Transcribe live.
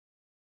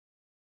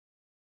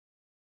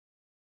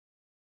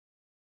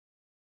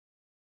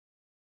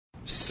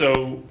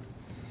So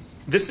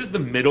this is the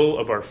middle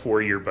of our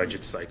 4-year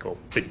budget cycle,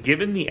 but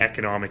given the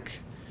economic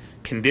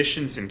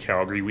conditions in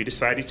Calgary, we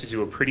decided to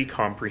do a pretty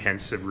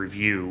comprehensive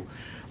review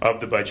of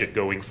the budget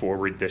going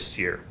forward this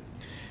year.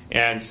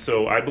 And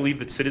so I believe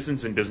that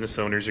citizens and business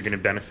owners are going to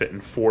benefit in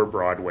 4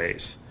 broad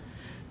ways.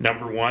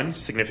 Number 1,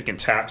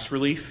 significant tax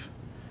relief.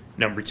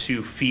 Number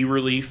 2, fee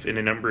relief in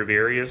a number of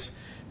areas.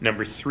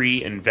 Number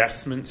 3,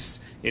 investments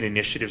in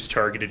initiatives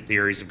targeted at the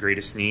areas of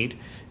greatest need.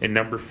 And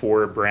number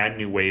 4, a brand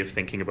new way of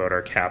thinking about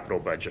our capital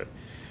budget.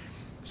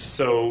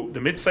 So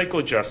the mid-cycle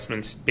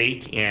adjustments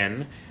bake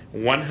in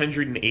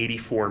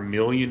 $184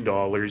 million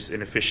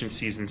in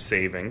efficiencies and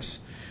savings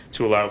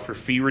to allow for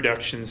fee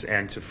reductions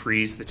and to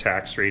freeze the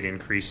tax rate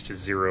increase to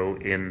 0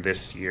 in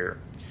this year.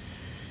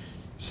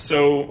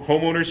 So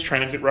homeowners,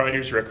 transit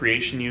riders,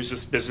 recreation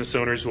users, business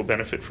owners will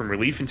benefit from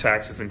relief in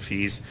taxes and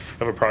fees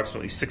of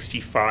approximately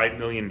 $65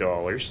 million,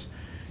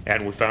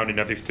 and we found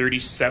another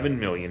 $37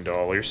 million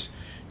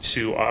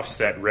to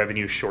offset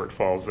revenue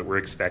shortfalls that we're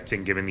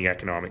expecting given the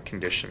economic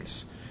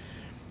conditions.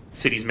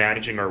 Cities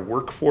managing our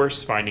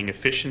workforce, finding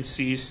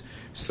efficiencies,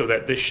 so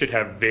that this should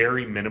have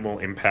very minimal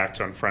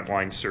impact on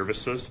frontline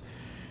services.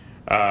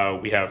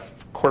 We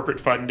have corporate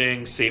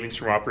funding, savings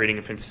from operating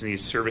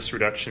efficiencies, service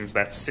reductions.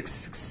 That's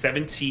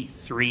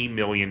 $73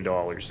 million,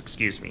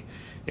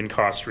 in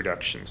cost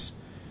reductions.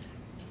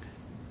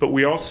 But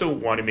we also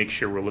want to make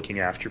sure we're looking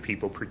after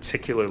people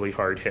particularly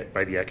hard hit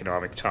by the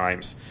economic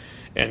times.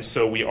 And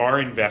so we are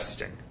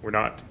investing. We're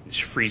not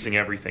freezing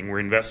everything. We're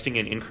investing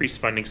in increased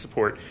funding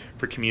support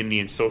for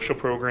community and social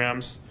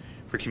programs,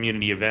 for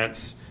community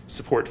events,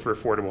 support for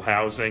affordable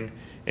housing,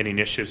 and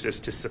initiatives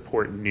to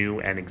support new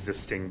and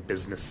existing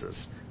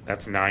businesses.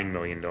 That's $9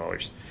 million.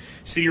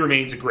 City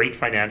remains a great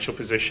financial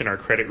position. Our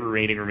credit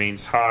rating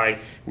remains high.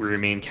 We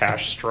remain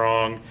cash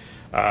strong.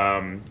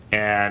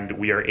 And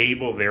we are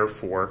able,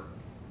 therefore,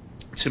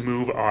 to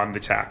move on the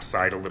tax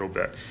side a little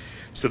bit.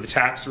 So the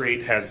tax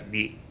rate has,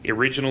 the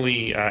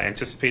originally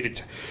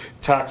anticipated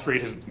tax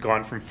rate has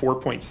gone from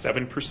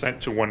 4.7%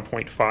 to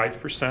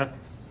 1.5%.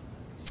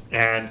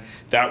 And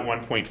that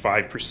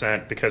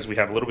 1.5%, because we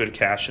have a little bit of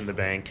cash in the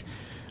bank,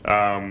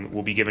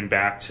 will be given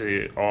back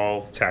to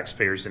all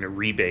taxpayers in a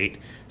rebate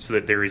so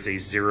that there is a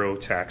 0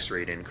 tax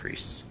rate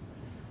increase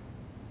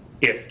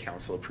if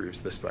Council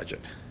approves this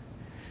budget.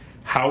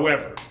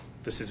 However,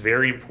 this is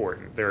very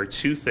important. There are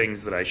 2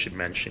 things that I should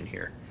mention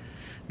here.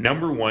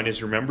 Number 1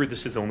 is, remember,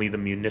 this is only the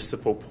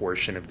municipal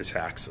portion of the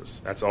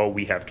taxes. That's all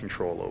we have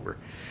control over.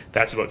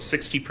 That's about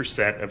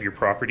 60% of your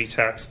property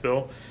tax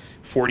bill.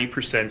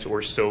 40%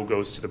 or so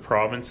goes to the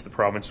province. The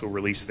province will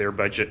release their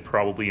budget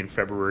probably in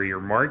February or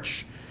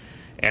March,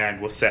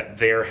 and will set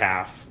their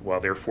half, well,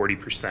 their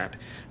 40%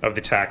 of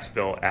the tax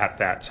bill at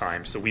that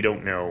time. So we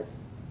don't know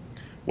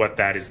what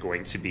that is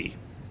going to be.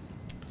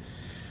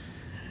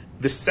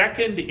 The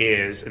second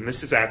is, and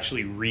this is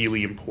actually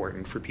really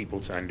important for people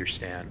to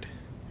understand,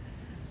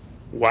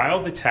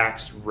 while the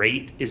tax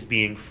rate is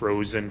being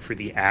frozen for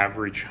the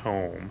average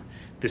home,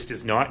 this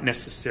does not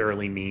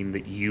necessarily mean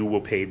that you will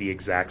pay the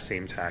exact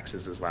same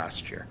taxes as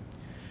last year.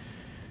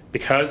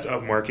 Because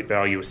of market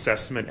value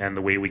assessment and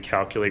the way we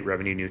calculate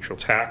revenue neutral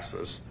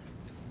taxes,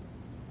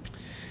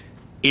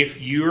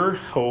 if your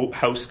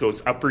house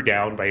goes up or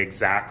down by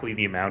exactly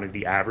the amount of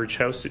the average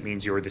house, it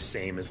means you're the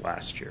same as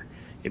last year.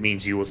 It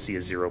means you will see a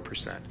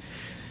 0%.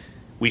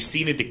 We've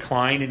seen a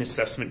decline in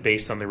assessment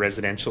based on the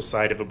residential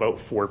side of about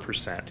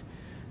 4%.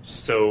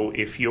 So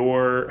if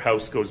your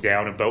house goes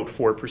down about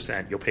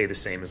 4%, you'll pay the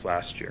same as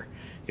last year.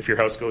 If your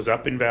house goes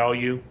up in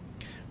value,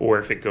 or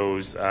if it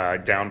goes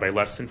down by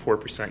less than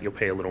 4%, you'll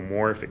pay a little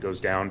more. If it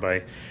goes down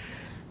by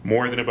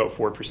more than about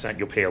 4%,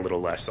 you'll pay a little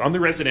less. On the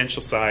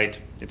residential side,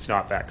 it's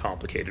not that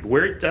complicated.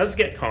 Where it does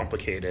get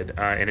complicated,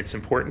 and it's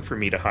important for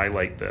me to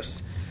highlight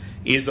this,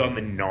 is on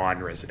the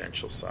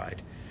non-residential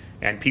side.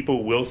 And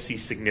people will see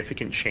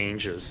significant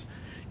changes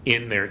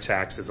in their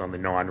taxes on the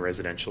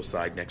non-residential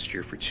side next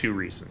year for 2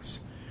 reasons.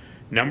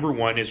 Number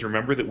 1 is,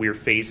 remember that we are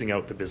phasing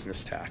out the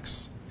business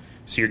tax.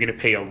 So you're going to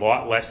pay a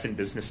lot less in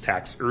business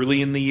tax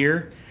early in the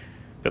year,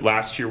 but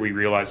last year we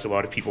realized a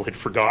lot of people had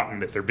forgotten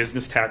that their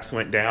business tax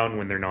went down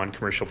when their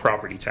non-commercial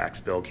property tax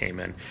bill came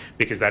in,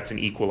 because that's an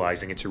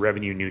equalizing, it's a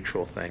revenue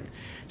neutral thing.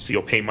 So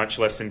you'll pay much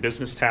less in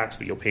business tax,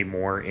 but you'll pay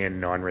more in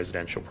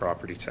non-residential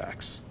property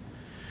tax.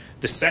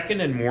 The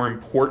second and more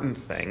important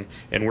thing,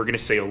 and we're going to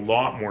say a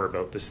lot more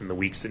about this in the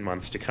weeks and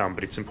months to come,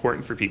 but it's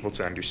important for people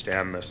to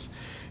understand this,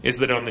 is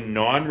that on the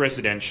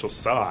non-residential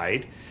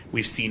side,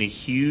 we've seen a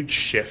huge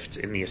shift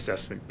in the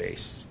assessment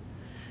base.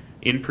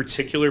 In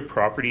particular,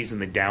 properties in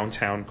the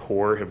downtown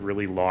core have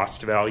really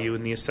lost value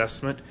in the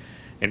assessment,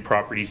 and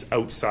properties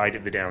outside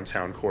of the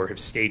downtown core have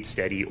stayed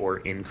steady or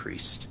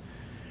increased.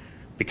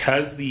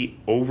 Because the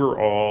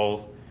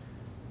overall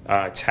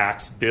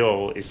tax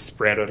bill is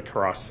spread out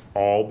across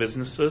all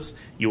businesses,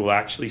 you will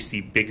actually see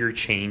bigger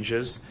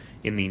changes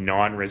in the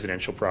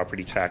non-residential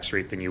property tax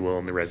rate than you will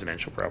in the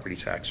residential property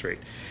tax rate.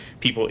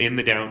 People in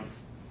the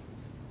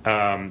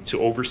to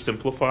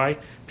oversimplify,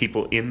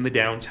 people in the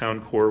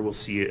downtown core will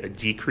see a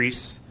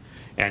decrease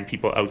and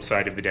people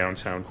outside of the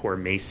downtown core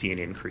may see an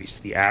increase.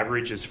 The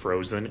average is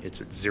frozen,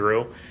 it's at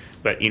 0,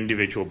 but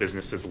individual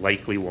businesses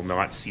likely will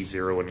not see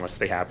 0 unless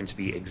they happen to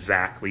be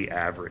exactly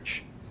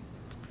average.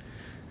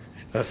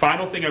 The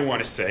final thing I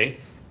want to say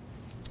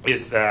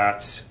is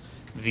that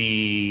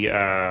the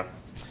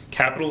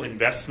capital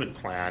investment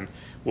plan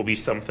will be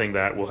something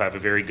that we'll have a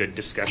very good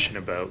discussion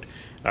about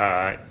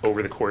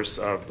over the course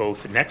of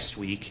both next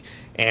week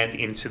and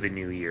into the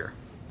new year.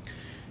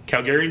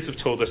 Calgarians have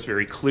told us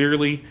very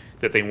clearly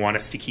that they want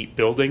us to keep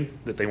building,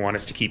 that they want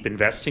us to keep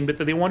investing, but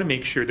that they want to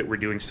make sure that we're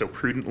doing so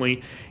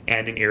prudently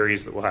and in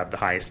areas that will have the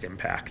highest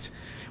impact.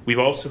 We've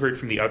also heard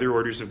from the other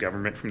orders of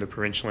government, from the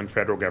provincial and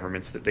federal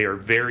governments, that they are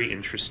very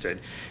interested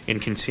in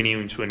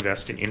continuing to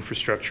invest in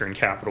infrastructure and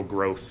capital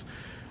growth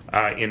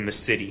in the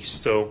city.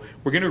 So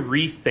we're going to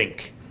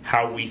rethink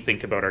how we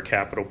think about our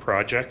capital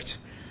project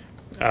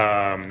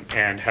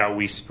and how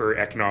we spur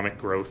economic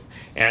growth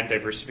and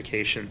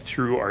diversification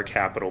through our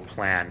capital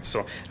plan.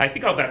 So I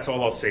think that's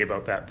all I'll say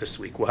about that this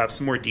week. We'll have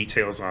some more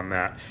details on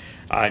that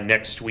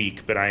next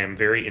week, but I am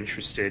very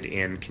interested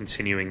in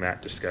continuing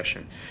that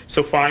discussion.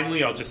 So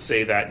finally, I'll just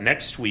say that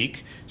next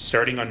week,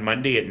 starting on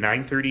Monday at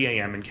 9:30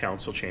 a.m. in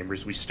council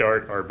chambers, we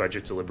start our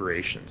budget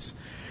deliberations.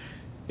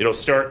 It'll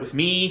start with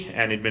me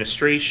and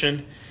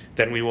administration.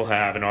 Then we will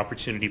have an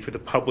opportunity for the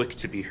public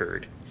to be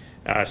heard.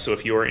 So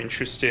if you're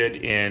interested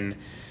in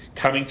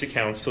coming to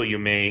council, you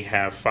may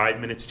have 5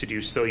 minutes to do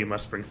so. You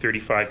must bring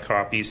 35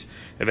 copies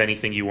of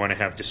anything you want to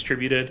have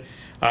distributed.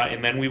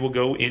 And then we will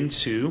go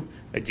into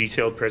a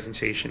detailed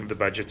presentation of the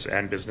budgets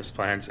and business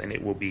plans, and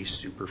it will be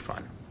super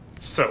fun.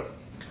 So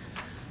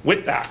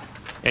with that,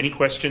 any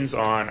questions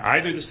on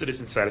either the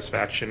citizen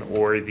satisfaction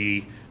or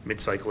the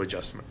mid-cycle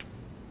adjustment?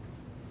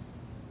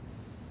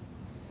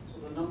 So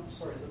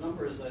the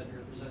numbers that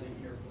you're presenting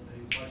here for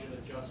the budget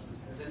adjustment,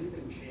 has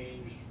anything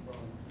changed from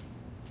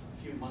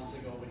a few months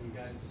ago when you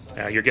guys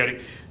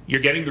decided?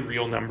 You're getting the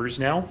real numbers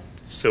now.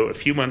 So a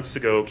few months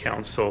ago,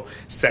 council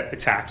set the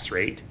tax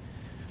rate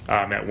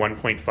at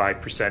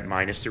 1.5%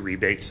 minus a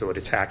rebate, so at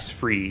a tax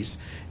freeze.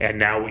 And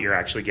now what you're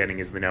actually getting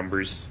is the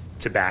numbers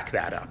to back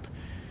that up.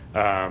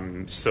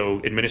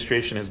 So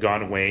administration has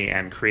gone away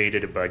and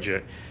created a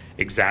budget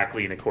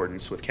exactly in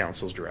accordance with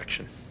council's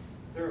direction.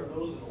 There are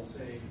those that will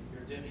say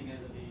you're dipping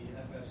into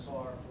the FSR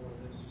for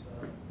this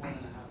 1.5%.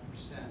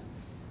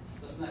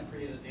 Doesn't that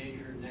create a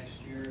danger next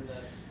year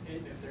that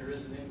if there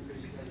is an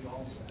increase, that you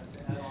also have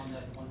to add on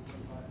that 1.5%?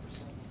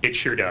 It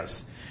sure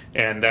does.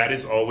 And that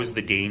is always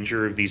the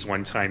danger of these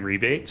one-time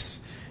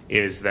rebates,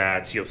 is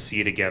that you'll see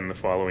it again the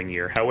following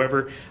year.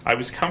 However, I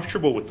was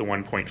comfortable with the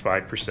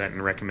 1.5%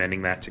 and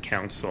recommending that to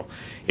council.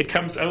 It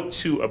comes out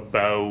to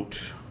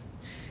about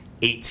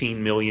 $18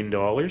 million.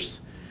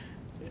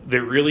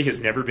 There really has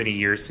never been a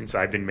year since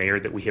I've been mayor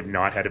that we have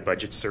not had a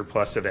budget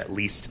surplus of at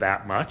least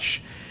that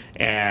much.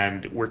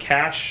 And we're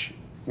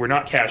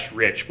not cash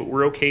rich, but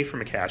we're okay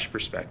from a cash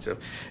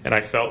perspective. And I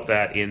felt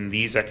that in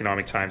these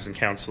economic times, and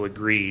council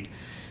agreed,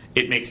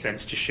 it makes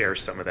sense to share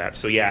some of that.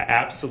 So yeah,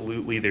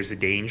 absolutely there's a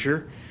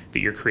danger that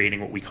you're creating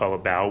what we call a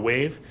bow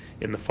wave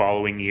in the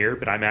following year,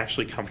 but I'm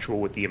actually comfortable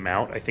with the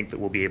amount. I think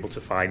that we'll be able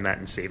to find that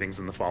in savings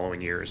in the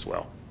following year as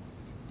well.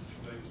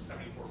 74%.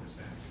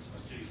 So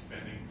city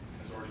spending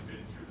has already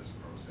been through this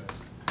process.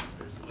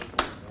 There's a little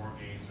bit more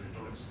gains, or you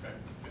don't expect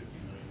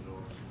 $50 million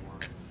more.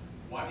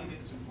 Why do you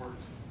think it's important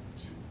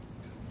to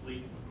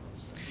complete the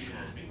process, even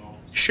though it's being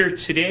almost? Sure.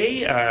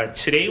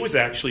 Today was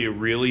actually a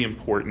really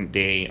important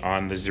day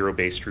on the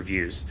zero-based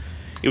reviews.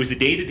 It was a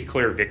day to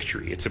declare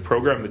victory. It's a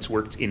program that's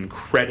worked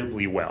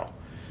incredibly well,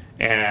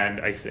 and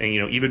I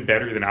think, even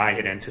better than I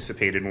had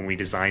anticipated when we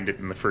designed it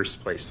in the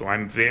first place. So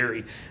I'm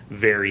very,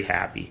 very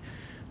happy.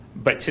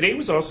 But today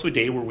was also a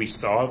day where we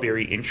saw a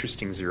very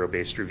interesting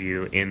zero-based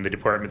review in the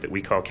department that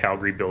we call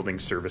Calgary Building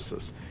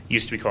Services. It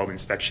used to be called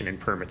Inspection and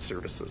Permit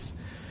Services.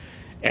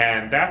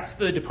 And that's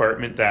the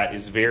department that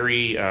is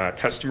very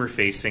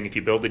customer-facing. If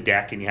you build a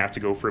deck and you have to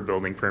go for a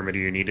building permit or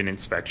you need an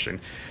inspection,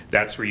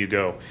 that's where you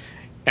go.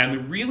 And the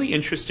really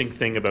interesting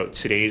thing about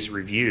today's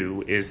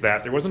review is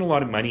that there wasn't a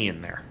lot of money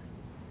in there.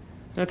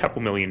 A couple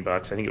 $1 million. I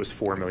think it was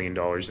 $4 million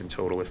in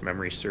total, if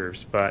memory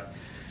serves. But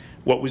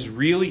what was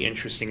really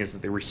interesting is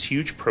that there was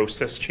huge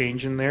process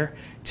change in there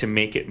to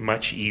make it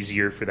much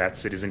easier for that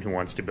citizen who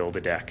wants to build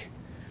a deck.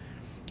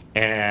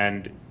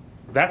 And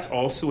that's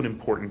also an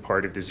important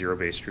part of the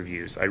zero-based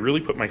reviews. I really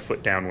put my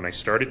foot down when I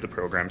started the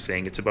program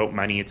saying it's about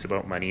money, it's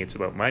about money, it's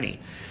about money.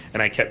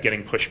 And I kept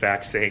getting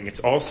pushback saying it's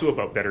also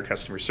about better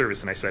customer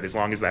service. And I said, as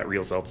long as that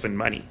results in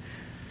money.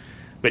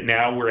 But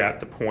now we're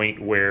at the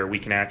point where we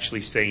can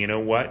actually say, you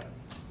know what?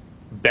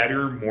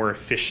 Better, more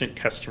efficient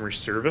customer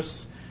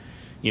service,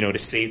 to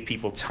save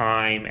people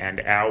time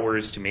and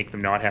hours, to make them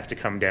not have to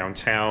come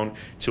downtown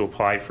to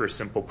apply for a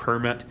simple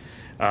permit.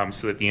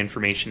 So that the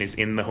information is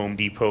in the Home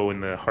Depot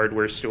and the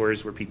hardware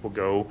stores where people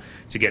go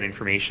to get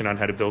information on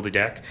how to build a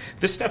deck.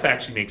 This stuff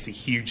actually makes a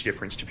huge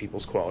difference to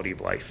people's quality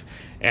of life.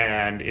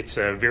 And it's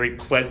a very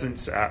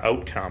pleasant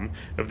outcome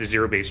of the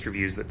zero-based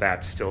reviews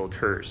that still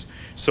occurs.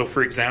 So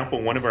for example,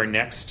 one of our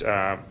next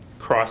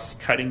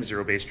cross-cutting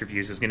zero-based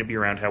reviews is going to be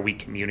around how we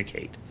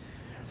communicate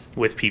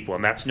with people.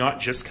 And that's not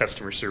just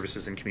customer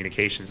services and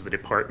communications, the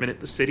department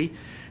at the city,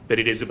 but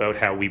it is about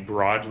how we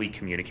broadly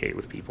communicate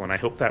with people. And I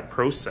hope that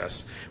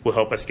process will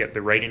help us get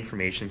the right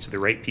information to the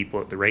right people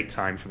at the right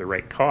time for the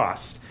right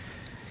cost,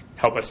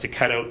 help us to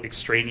cut out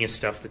extraneous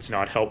stuff that's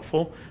not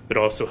helpful, but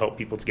also help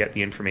people to get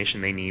the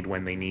information they need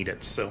when they need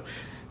it. So,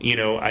 you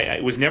know,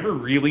 it was never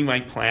really my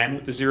plan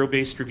with the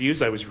zero-based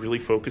reviews. I was really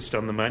focused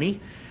on the money.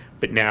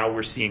 But now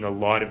we're seeing a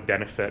lot of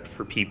benefit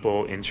for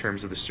people in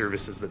terms of the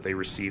services that they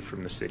receive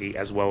from the city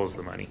as well as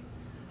the money.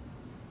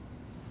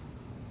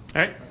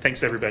 All right,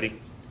 thanks everybody.